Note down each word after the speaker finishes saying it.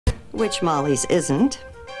which Molly's isn't.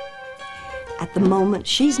 At the moment,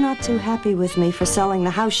 she's not too happy with me for selling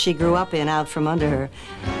the house she grew up in out from under her,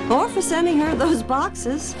 or for sending her those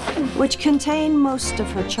boxes, which contain most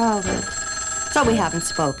of her childhood. So we haven't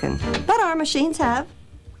spoken, but our machines have.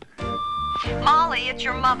 Molly, it's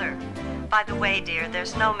your mother. By the way, dear,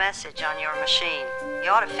 there's no message on your machine.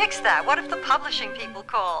 You ought to fix that. What if the publishing people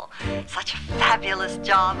call? Such a fabulous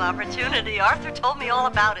job opportunity. Arthur told me all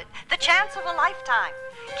about it. The chance of a lifetime.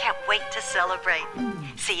 Can't wait to celebrate.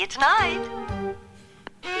 See you tonight.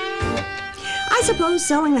 I suppose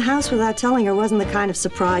selling the house without telling her wasn't the kind of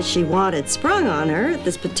surprise she wanted sprung on her at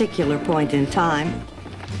this particular point in time.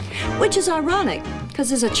 Which is ironic,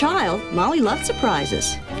 because as a child, Molly loved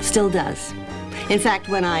surprises. Still does. In fact,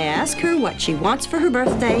 when I ask her what she wants for her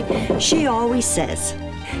birthday, she always says,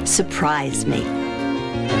 "Surprise me."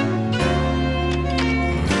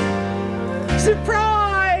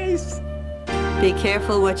 Surprise! Be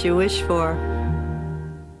careful what you wish for.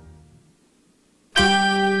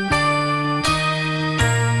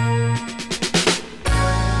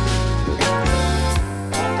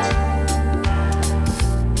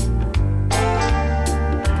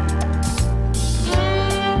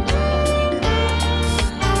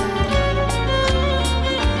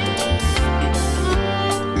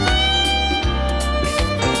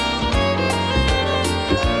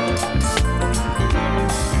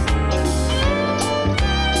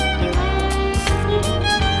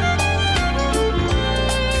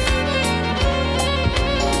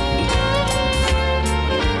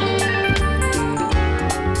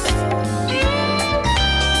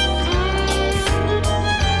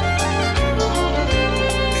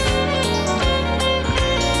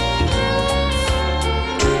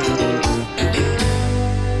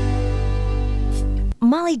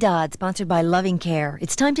 Dodd, sponsored by Loving Care.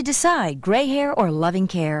 It's time to decide, gray hair or loving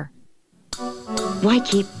care. Why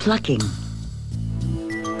keep plucking?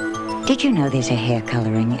 Did you know there's a hair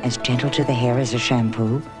coloring as gentle to the hair as a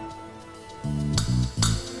shampoo?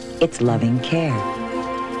 It's Loving Care.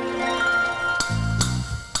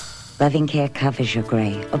 Loving Care covers your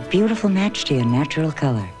gray, a beautiful match to your natural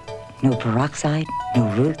color. No peroxide, no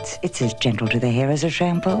roots. It's as gentle to the hair as a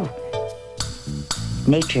shampoo.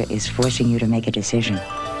 Nature is forcing you to make a decision.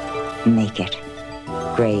 Make it.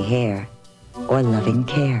 Gray hair or Loving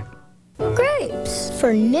Care. Grapes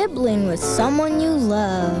for nibbling with someone you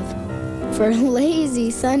love. For lazy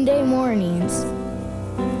Sunday mornings.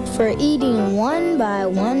 For eating one by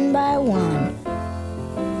one by one.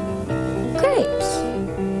 Grapes.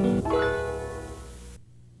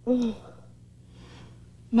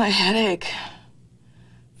 My headache.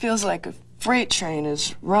 Feels like a freight train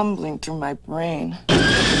is rumbling through my brain.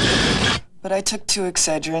 But I took 2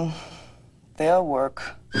 Excedrin. They'll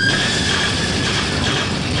work.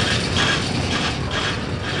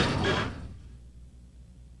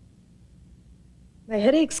 My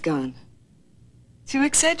headache's gone. 2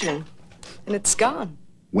 Excedrin, and it's gone.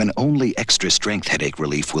 When only extra strength headache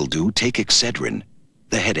relief will do, take Excedrin,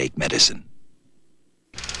 the headache medicine.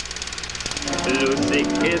 Lucy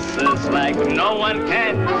kisses like no one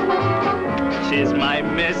can. She's my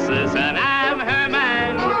missus and I'm her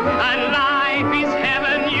man. And life is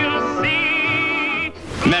heaven, you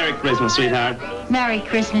see. Merry Christmas, sweetheart. Merry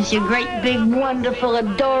Christmas, you great, big, wonderful,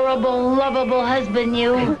 adorable, lovable husband,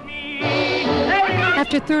 you.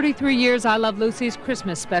 After 33 years, I Love Lucy's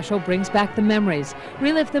Christmas special brings back the memories.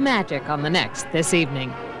 Relive the magic on the next this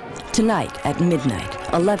evening. Tonight at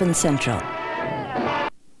midnight, 11 Central.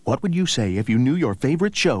 What would you say if you knew your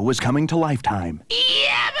favorite show was coming to Lifetime?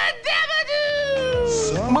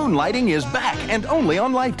 Moonlighting is back and only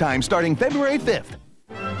on Lifetime starting February 5th.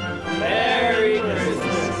 Merry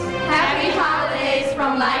Christmas. Happy holidays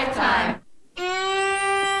from Lifetime.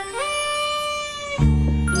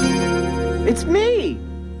 It's me.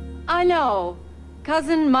 I know.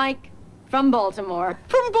 Cousin Mike from Baltimore.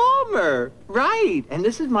 From Baltimore. Right. And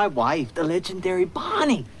this is my wife, the legendary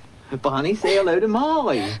Bonnie. Bonnie, say hello to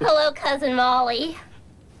Molly. Hello, Cousin Molly.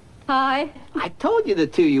 Hi. I told you the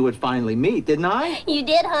two you would finally meet, didn't I? You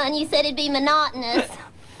did, hon. You said it'd be monotonous.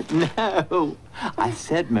 No, I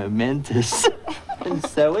said momentous. And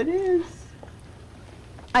so it is.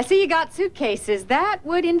 I see you got suitcases. That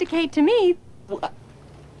would indicate to me... What?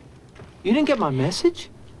 You didn't get my message?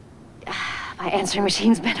 My answering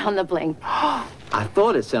machine's been on the blink. I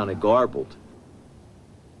thought it sounded garbled.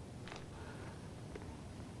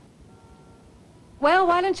 Well,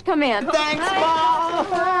 why don't you come in? Thanks, Mom!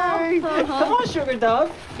 Hi. Come on, Sugar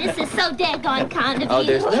Dove. This is so daggone kind of you. Oh,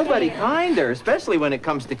 there's nobody kinder, especially when it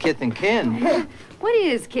comes to kith and kin. What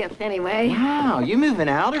is kith, anyway? Wow, you moving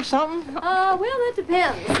out or something? Well, that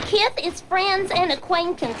depends. Kith is friends and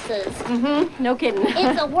acquaintances. Mm-hmm, no kidding.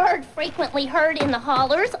 It's a word frequently heard in the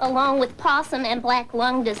hollers, along with possum and black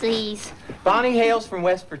lung disease. Bonnie hails from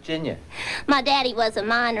West Virginia. My daddy was a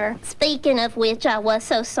miner. Speaking of which, I was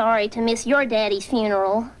so sorry to miss your daddy's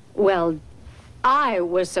funeral. Well, I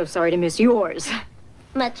was so sorry to miss yours.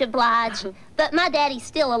 Much obliged. But my daddy's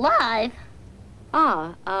still alive.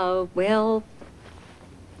 Well...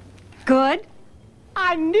 Good.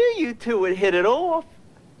 I knew you two would hit it off.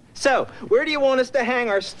 So, where do you want us to hang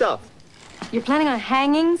our stuff? You're planning on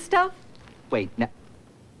hanging stuff? Wait, now,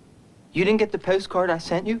 you didn't get the postcard I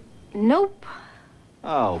sent you? Nope.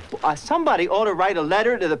 Oh, somebody ought to write a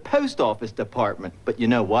letter to the post office department. But you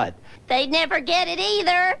know what? They'd never get it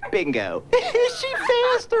either. Bingo. Is she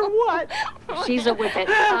fast or what? She's a whippet.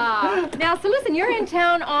 Now, so listen, you're in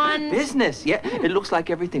town on... Business, yeah. It looks like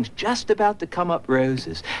everyth's just about to come up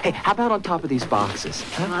roses. Hey, how about on top of these boxes?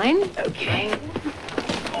 Fine. Okay.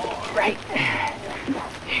 All right.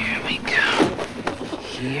 Here we go.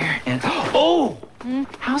 Here and... Oh!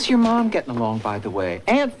 How's your mom getting along, by the way?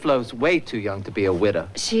 Aunt Flo's way too young to be a widow.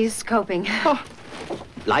 She's coping. Oh,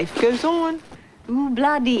 life goes on. Ooh,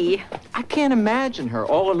 blah-dee. I can't imagine her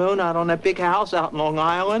all alone out on that big house out in Long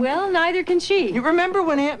Island. Well, neither can she. You remember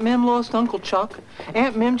when Aunt Mim lost Uncle Chuck?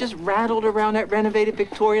 Aunt Mim just rattled around that renovated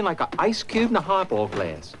Victorian like an ice cube in a highball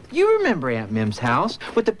glass. You remember Aunt Mim's house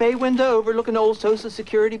with the bay window overlooking the old Social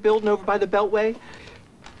Security building over by the Beltway?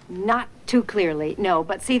 Not too clearly, no.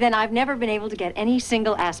 But see, then I've never been able to get any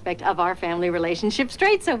single aspect of our family relationship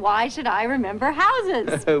straight, so why should I remember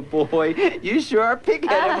houses? Oh, boy, you sure are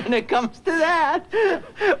pig-headed when it comes to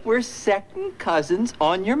that. We're second cousins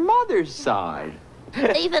on your mother's side.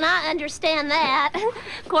 Even I understand that.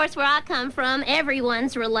 Of course, where I come from,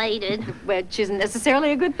 everyone's related. Which isn't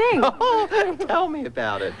necessarily a good thing. Oh, tell me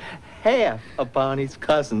about it. Half of Bonnie's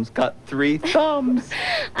cousins got 3 thumbs.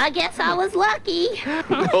 I guess I was lucky.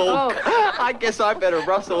 Oh, I guess I better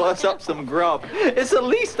rustle us up some grub. It's the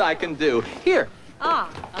least I can do. Here.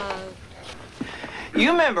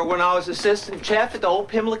 You remember when I was assistant chef at the old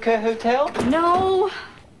Pimlico Hotel? No.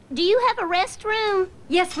 Do you have a restroom?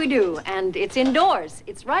 Yes, we do, and it's indoors.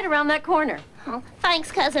 It's right around that corner. Oh,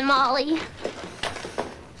 thanks, Cousin Molly.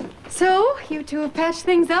 So, you two have patched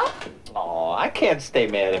things up? Oh, I can't stay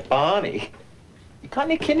mad at Bonnie. You got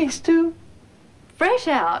any kidneys, too? Fresh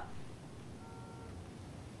out.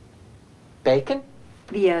 Bacon?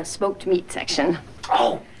 The smoked meat section.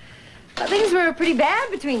 Oh! Things were pretty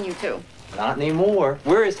bad between you two. Not anymore.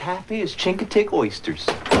 We're as happy as Chincoteague oysters.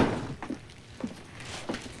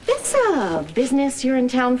 This business you're in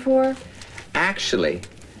town for? Actually,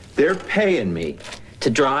 they're paying me to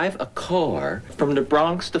drive a car from the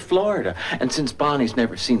Bronx to Florida. And since Bonnie's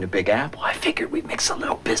never seen the Big Apple, I figured we'd mix a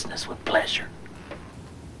little business with pleasure.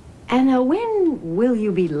 And when will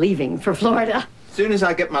you be leaving for Florida? As soon as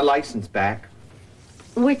I get my license back.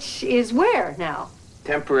 Which is where now?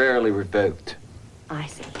 Temporarily revoked. I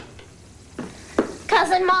see.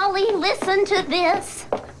 Cousin Molly, listen to this.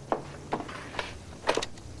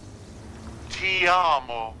 Ti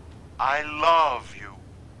amo. I love you.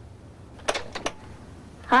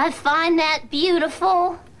 I find that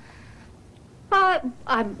beautiful.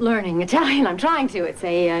 I'm learning Italian. I'm trying to. It's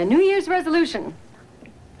a New Year's resolution.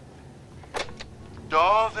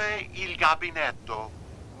 Dove il gabinetto?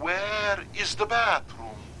 Where is the bathroom?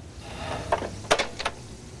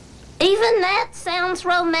 Even that sounds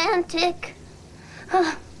romantic.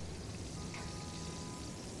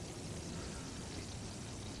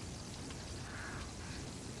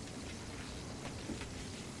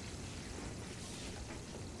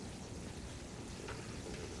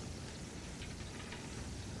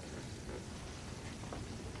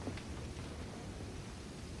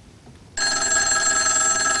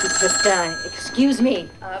 Just, excuse me.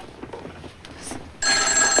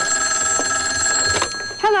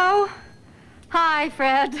 Hello. Hi,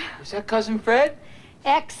 Fred. Is that Cousin Fred?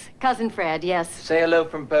 Ex-Cousin Fred, yes. Say hello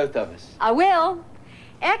from both of us. I will.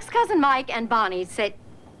 Ex-Cousin Mike and Bonnie say...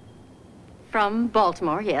 From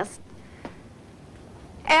Baltimore, yes.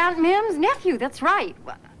 Aunt Mim's nephew, that's right.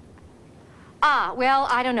 Well,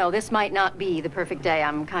 I don't know. This might not be the perfect day.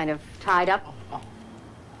 I'm kind of tied up.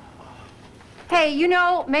 Hey, you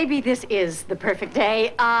know, maybe this is the perfect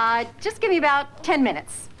day. Just give me about 10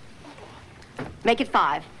 minutes. Make it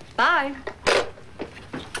 5. Bye.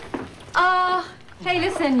 Hey,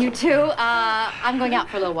 listen, you two. I'm going out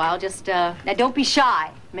for a little while. Just, now don't be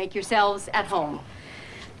shy. Make yourselves at home.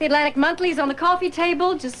 The Atlantic Monthly's on the coffee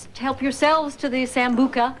table. Just help yourselves to the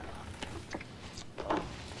Sambuca.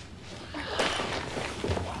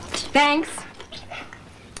 Thanks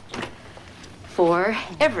for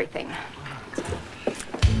everything.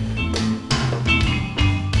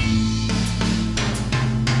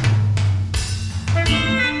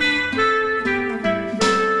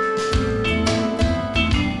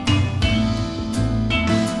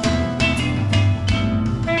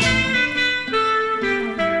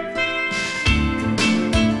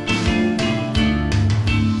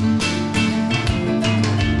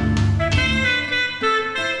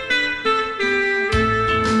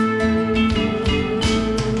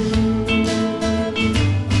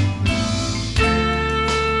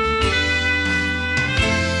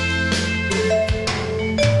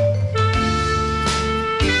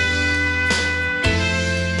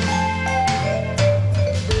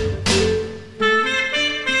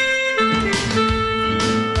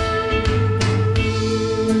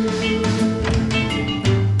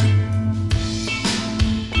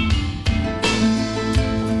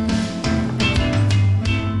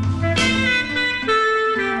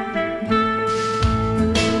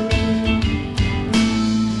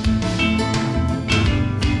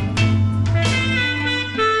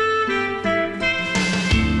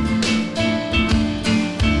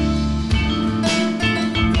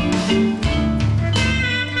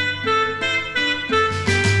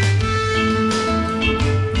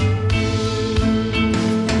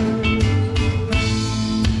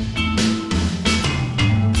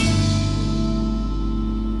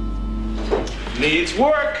 Needs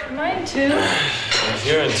work. Mine too. If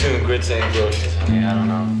you're in tune, grits ain't groceries, honey. I don't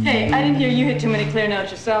know. Hey, I didn't hear you hit too many clear notes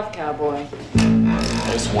yourself, cowboy.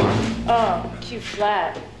 Just one. Oh, Q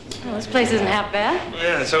flat. Well, this place isn't half bad.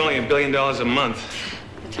 Yeah, it's only $1 billion a month.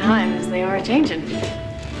 The times, they are a-changing.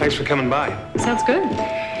 Thanks for coming by. Sounds good.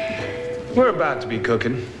 We're about to be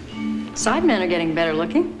cooking. Sidemen are getting better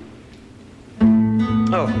looking.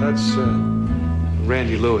 Oh, that's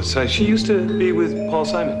Randy Lewis. She used to be with Paul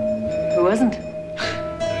Simon. Who wasn't?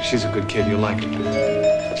 She's a good kid. You'll like her.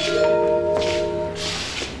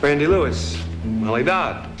 Randy Lewis. Molly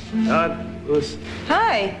Dodd. Dodd Lewis.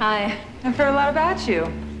 Hi. Hi. I've heard a lot about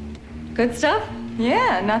you. Good stuff?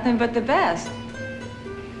 Yeah, nothing but the best.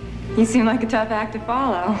 You seem like a tough act to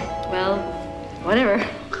follow. Well, whatever.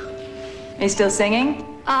 Are you still singing?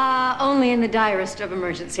 Only in the direst of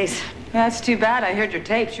emergencies. That's too bad. I heard your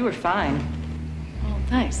tapes. You were fine. Oh,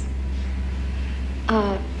 thanks.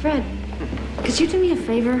 Fred, could you do me a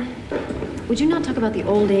favor? Would you not talk about the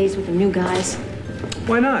old days with the new guys?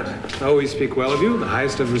 Why not? I always speak well of you, the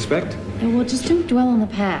highest of respect. Yeah, well, just don't dwell on the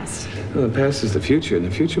past. Well, the past is the future, and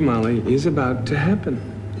the future, Molly, is about to happen.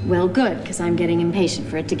 Well, good, because I'm getting impatient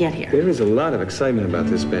for it to get here. There is a lot of excitement about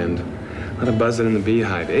this band. A lot of buzzing in the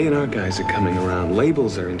beehive. A&R guys are coming around.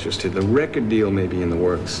 Labels are interested. The record deal may be in the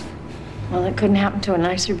works. Well, it couldn't happen to a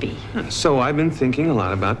nicer bee. So I've been thinking a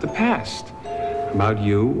lot about the past. About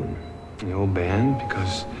you and the old band,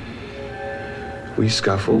 because we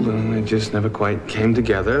scuffled and it just never quite came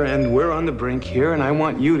together. And we're on the brink here, and I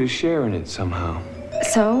want you to share in it somehow.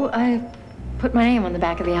 So I put my name on the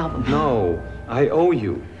back of the album. No, I owe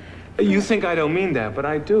you. You think I don't mean that, but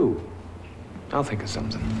I do. I'll think of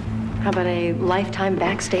something. How about a lifetime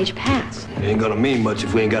backstage pass? It ain't gonna mean much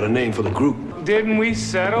if we ain't got a name for the group. Didn't we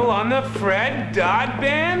settle on the Fred Dodd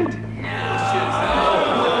Band?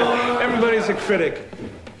 Everybody's a critic.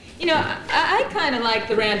 You know, I kind of like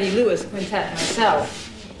the Randy Lewis quintet myself.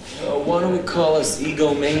 Why don't we call us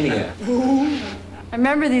Egomania? I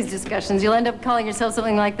remember these discussions. You'll end up calling yourself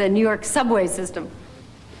something like the New York subway system.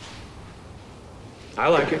 I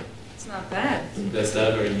like it. It's not bad. Best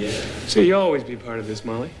I've heard yet. So you'll always be part of this,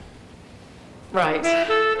 Molly. Right.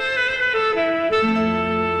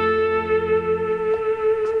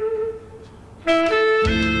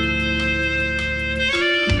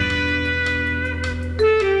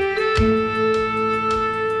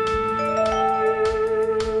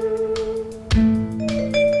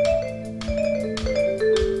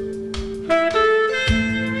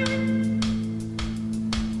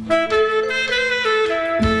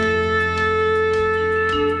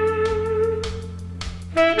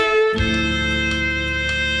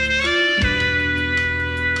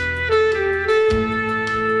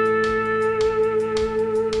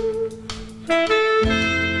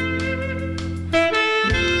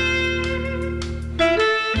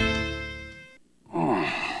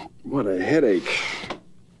 What a headache.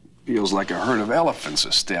 Feels like a herd of elephants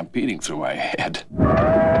is stampeding through my head.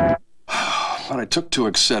 But I took to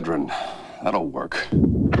Excedrin. That'll work.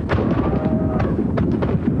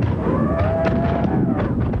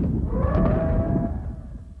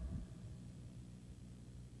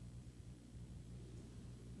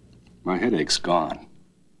 My headache's gone.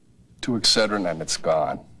 2 Excedrin and it's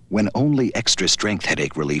gone. When only extra strength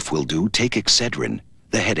headache relief will do, take Excedrin,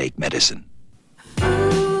 the headache medicine.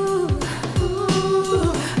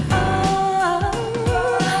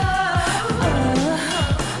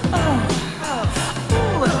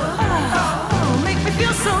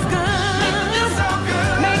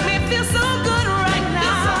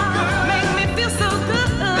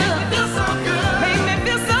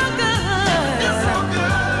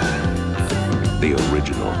 The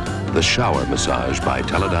original, the shower massage by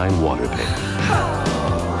Teledyne Water Paint.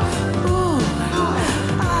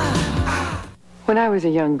 When I was a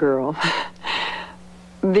young girl,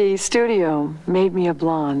 the studio made me a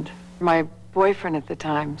blonde. My boyfriend at the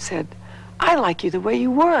time said, "I like you the way you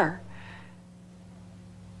were."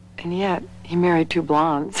 And yet, he married 2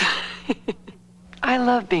 blondes. I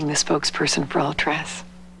love being the spokesperson for Ultress.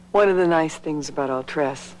 One of the nice things about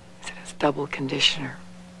Ultress is it has double conditioner.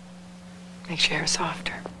 Makes your hair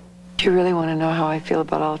softer. Do you really want to know how I feel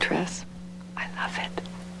about Ultress? I love it.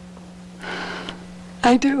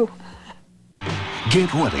 I do.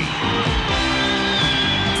 Get ready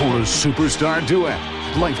for a superstar duet.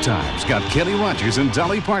 Lifetime's got Kenny Rogers and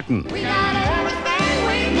Dolly Parton. We got everything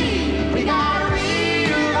we need. We got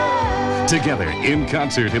real love. Together in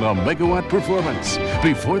concert in a megawatt performance.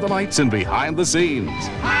 Before the lights and behind the scenes.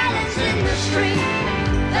 Islands in the street.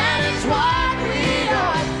 That is what we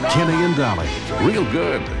are. Kenny and Dolly. Real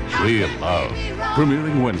good. Real love.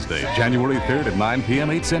 Premiering Wednesday, January 3rd at 9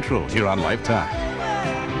 p.m. 8 Central here on Lifetime.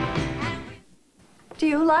 Do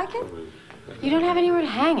you like it? You don't have anywhere to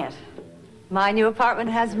hang it. My new apartment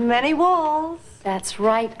has many walls. That's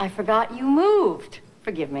right. I forgot you moved.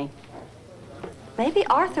 Forgive me. Maybe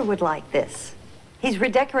Arthur would like this. He's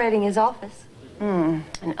redecorating his office. An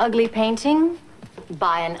ugly painting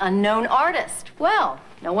by an unknown artist. Well,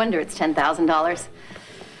 no wonder it's $10,000.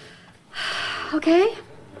 Okay,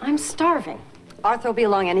 I'm starving. Arthur will be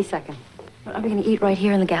along any second. Are we going to eat right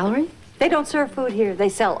here in the gallery? They don't serve food here. They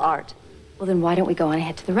sell art. Well, then why don't we go on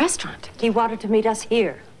ahead to the restaurant? He wanted to meet us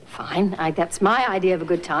here. Fine. That's my idea of a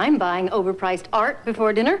good time, buying overpriced art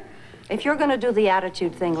before dinner. If you're going to do the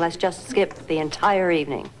attitude thing, let's just skip the entire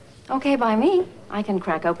evening. Okay, by me. I can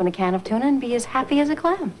crack open a can of tuna and be as happy as a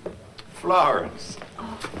clam. Florence.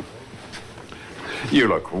 You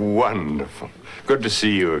look wonderful. Good to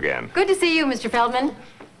see you again. Good to see you, Mr. Feldman.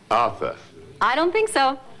 Arthur. I don't think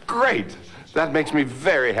so. Great. That makes me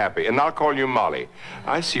very happy. And I'll call you Molly.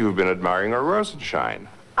 I see you've been admiring our Rosenshine.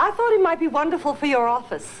 I thought it might be wonderful for your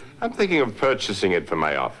office. I'm thinking of purchasing it for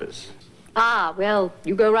my office. Ah, well,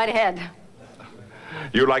 you go right ahead.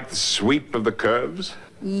 You like the sweep of the curves?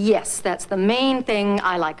 Yes, that's the main thing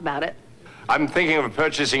I like about it. I'm thinking of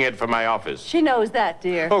purchasing it for my office. She knows that,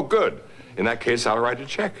 dear. Oh, good. In that case, I'll write a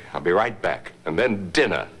check. I'll be right back. And then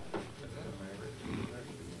dinner.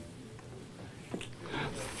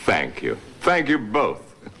 Thank you. Thank you both.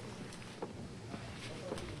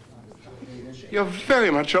 You're very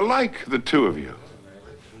much alike, the two of you.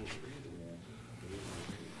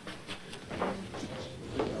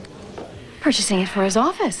 Purchasing it for his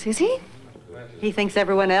office, is he? He thinks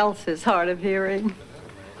everyone else is hard of hearing.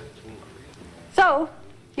 So,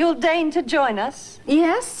 you'll deign to join us?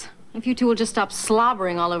 Yes, if you two will just stop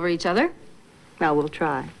slobbering all over each other. Now, we'll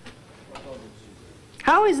try.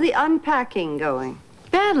 How is the unpacking going?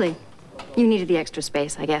 Badly. You needed the extra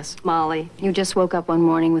space, I guess. Molly. You just woke up one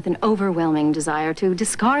morning with an overwhelming desire to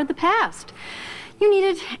discard the past. You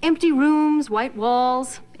needed empty rooms, white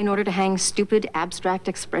walls, in order to hang stupid, abstract,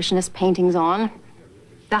 expressionist paintings on.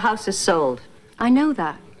 The house is sold. I know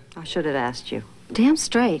that. I should have asked you. Damn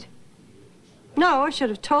straight. No, I should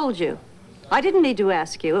have told you. I didn't need to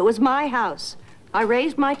ask you. It was my house. I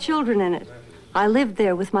raised my children in it. I lived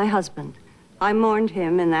there with my husband. I mourned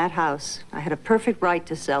him in that house. I had a perfect right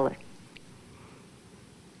to sell it.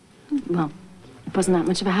 Well, it wasn't that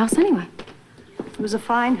much of a house anyway. It was a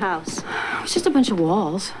fine house. It was just a bunch of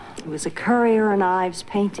walls. It was a Currier and Ives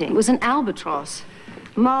painting. It was an albatross.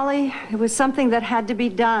 Molly, it was something that had to be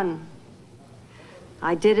done.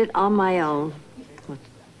 I did it on my own, with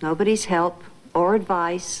nobody's help or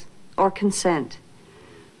advice or consent.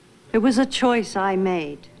 It was a choice I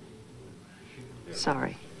made.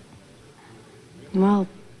 Sorry. Well,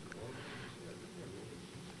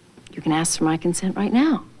 you can ask for my consent right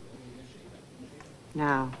now.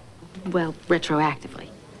 Now? Well, retroactively.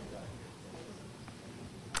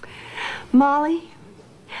 Molly,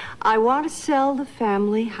 I want to sell the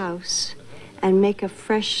family house and make a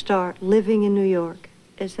fresh start living in New York.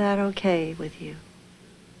 Is that okay with you?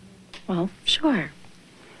 Well, sure.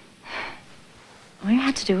 All you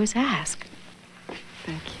had to do was ask.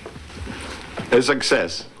 Thank you. A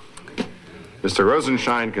success. Mr.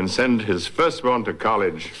 Rosenstein can send his firstborn to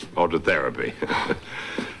college or to therapy.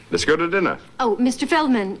 Let's go to dinner. Oh, Mr.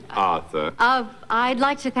 Feldman. Arthur. I'd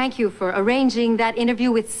like to thank you for arranging that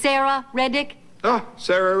interview with Sarah Reddick. Oh,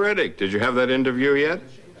 Sarah Reddick. Did you have that interview yet?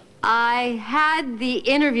 I had the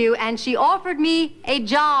interview, and she offered me a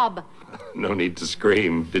job. No need to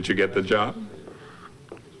scream. Did you get the job?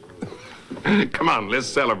 Come on, let's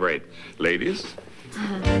celebrate. Ladies.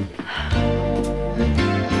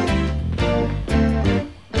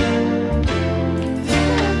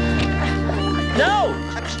 No!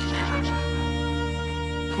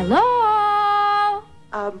 Hello?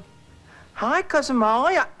 Hi, Cousin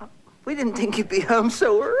Molly. We didn't think you'd be home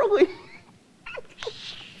so early.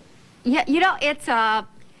 Yeah, you know, it's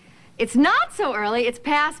not so early. It's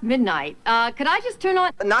past midnight. Could I just turn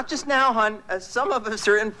on... Not just now, hon. Some of us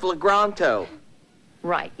are in flagranto.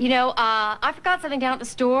 Right. You know, I forgot something down at the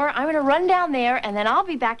store. I'm going to run down there, and then I'll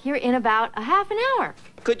be back here in about a half an hour.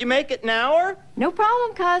 Could you make it an hour? No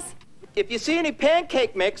problem, cuz. If you see any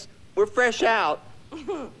pancake mix, we're fresh out.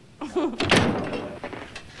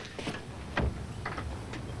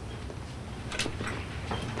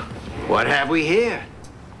 What have we here?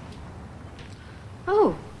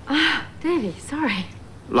 Oh, Davy, sorry.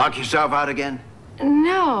 Lock yourself out again?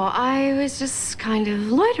 No, I was just kind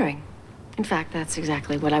of loitering. In fact, that's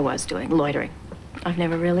exactly what I was doing, loitering. I've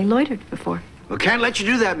never really loitered before. Well, can't let you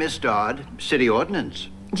do that, Miss Dodd. City ordinance.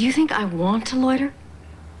 Do you think I want to loiter?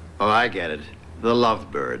 Oh, I get it. The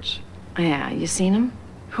lovebirds. Yeah, you seen them?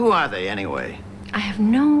 Who are they, anyway? I have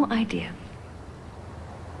no idea.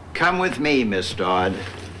 Come with me, Miss Dodd.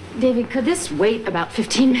 Davy, could this wait about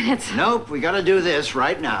 15 minutes? Nope, we gotta do this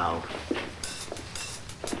right now.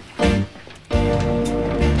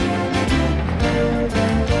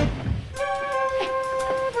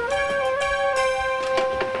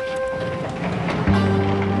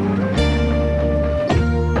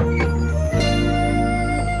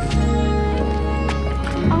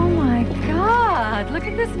 Look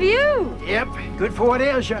at this view. Yep, good for what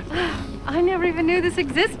ails you. I never even knew this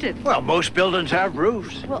existed. Well, most buildings have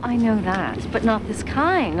roofs. Well, I know that, but not this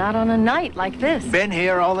kind, not on a night like this. Been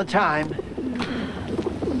here all the time.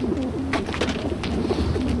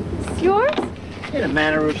 It's yours? In a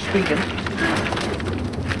manner of speaking.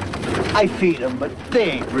 I feed them, but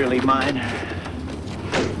they ain't really mine.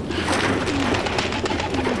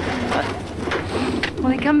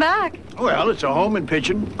 Will he come back? Well, it's a home in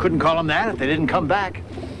Pigeon. Couldn't call them that if they didn't come back.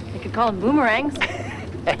 You could call them boomerangs.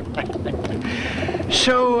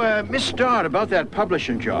 So, Miss Dodd, about that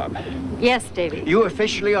publishing job. Yes, Davy. You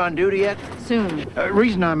officially on duty yet? Soon.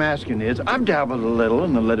 Reason I'm asking is, I've dabbled a little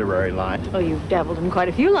in the literary line. Oh, you've dabbled in quite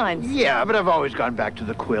a few lines. Yeah, but I've always gone back to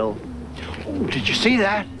the quill. Oh, did you see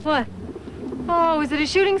that? What? Oh, is it a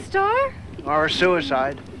shooting star? Or a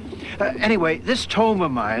suicide. Anyway, this tome of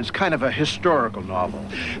mine's kind of a historical novel.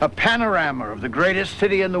 A panorama of the greatest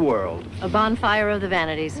city in the world. A bonfire of the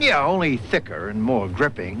vanities. Yeah, only thicker and more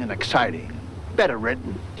gripping and exciting. Better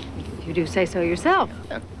written. You do say so yourself.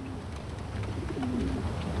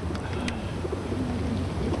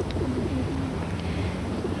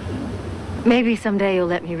 Maybe someday you'll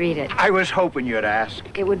let me read it. I was hoping you'd ask.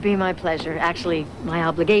 It would be my pleasure. Actually, my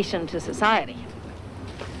obligation to society.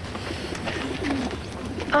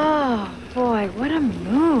 Oh, boy, what a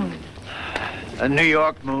moon. A New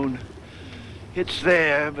York moon. It's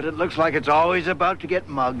there, but it looks like it's always about to get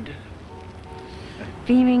mugged.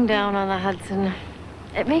 Beaming down on the Hudson.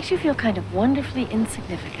 It makes you feel kind of wonderfully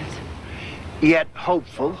insignificant. Yet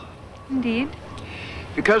hopeful. Indeed.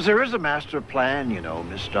 Because there is a master plan, you know,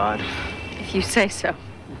 Miss Dodd. If you say so.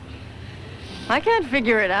 I can't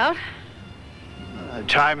figure it out.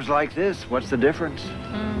 Times like this, what's the difference?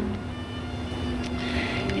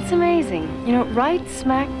 It's amazing. You know, right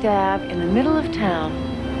smack dab in the middle of town,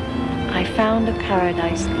 I found a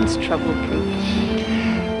paradise that's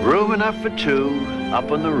trouble-proof. Room enough for two,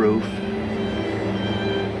 up on the roof.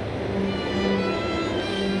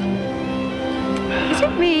 Is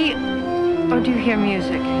it me, or do you hear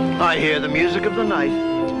music? I hear the music of the night.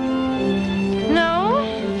 No,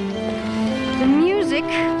 the music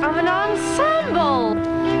of an ensemble.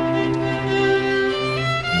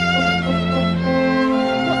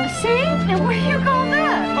 See? And where do you call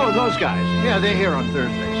that? Oh, those guys. Yeah, they're here on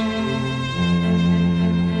Thursdays.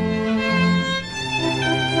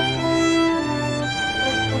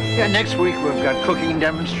 Yeah, next week we've got cooking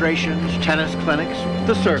demonstrations, tennis clinics,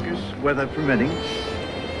 the circus, weather permitting.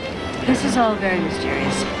 This is all very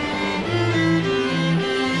mysterious.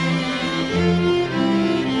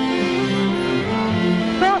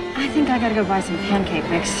 Well, I think I gotta go buy some pancake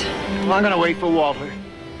mix. Well, I'm gonna wait for Walter.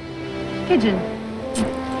 Pigeon.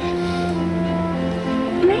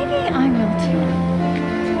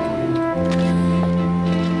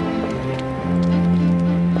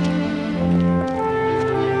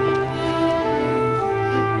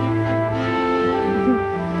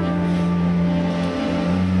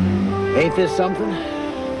 Ain't this something?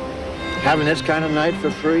 Having this kind of night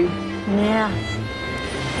for free? Yeah.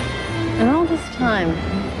 And all this time,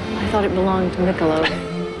 I thought it belonged to Michelob.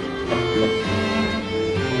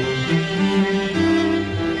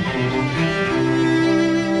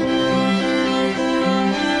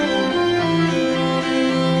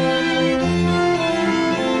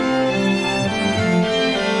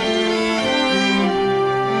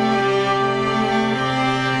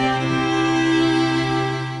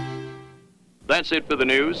 That's it for the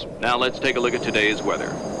news. Now let's take a look at today's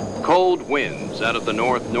weather. Cold winds out of the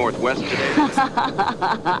north-northwest today.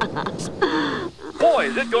 Boy,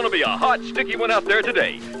 is it going to be a hot, sticky one out there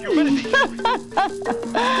today. Humidity.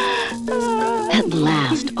 At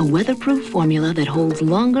last, a weatherproof formula that holds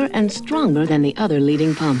longer and stronger than the other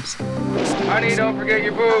leading pumps. Honey, don't forget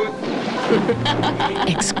your booze.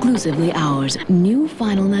 Exclusively ours, new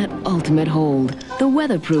Final Net Ultimate Hold. The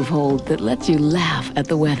weatherproof hold that lets you laugh at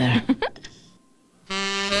the weather.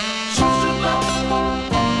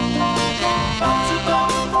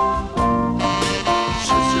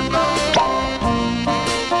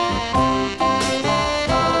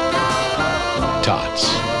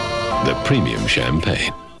 The premium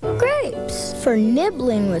champagne. Grapes for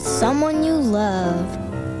nibbling with someone you love,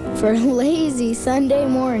 for lazy Sunday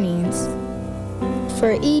mornings,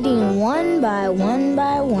 for eating one by one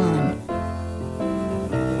by one.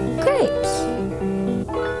 Grapes.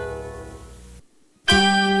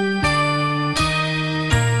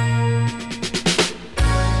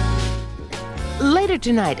 Later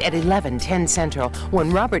tonight at 11:10 Central,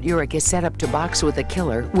 when Robert Urich is set up to box with a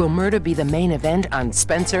killer, will murder be the main event on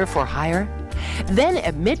Spencer for Hire? Then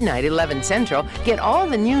at midnight, 11 Central, get all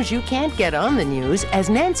the news you can't get on the news as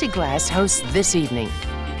Nancy Glass hosts This Evening.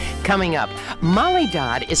 Coming up, Molly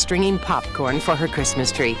Dodd is stringing popcorn for her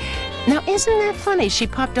Christmas tree. Now, isn't that funny? She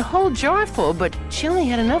popped a whole jar full, but she only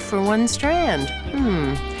had enough for one strand.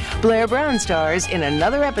 Blair Brown stars in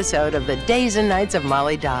another episode of The Days and Nights of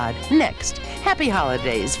Molly Dodd. Next, happy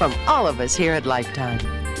holidays from all of us here at Lifetime.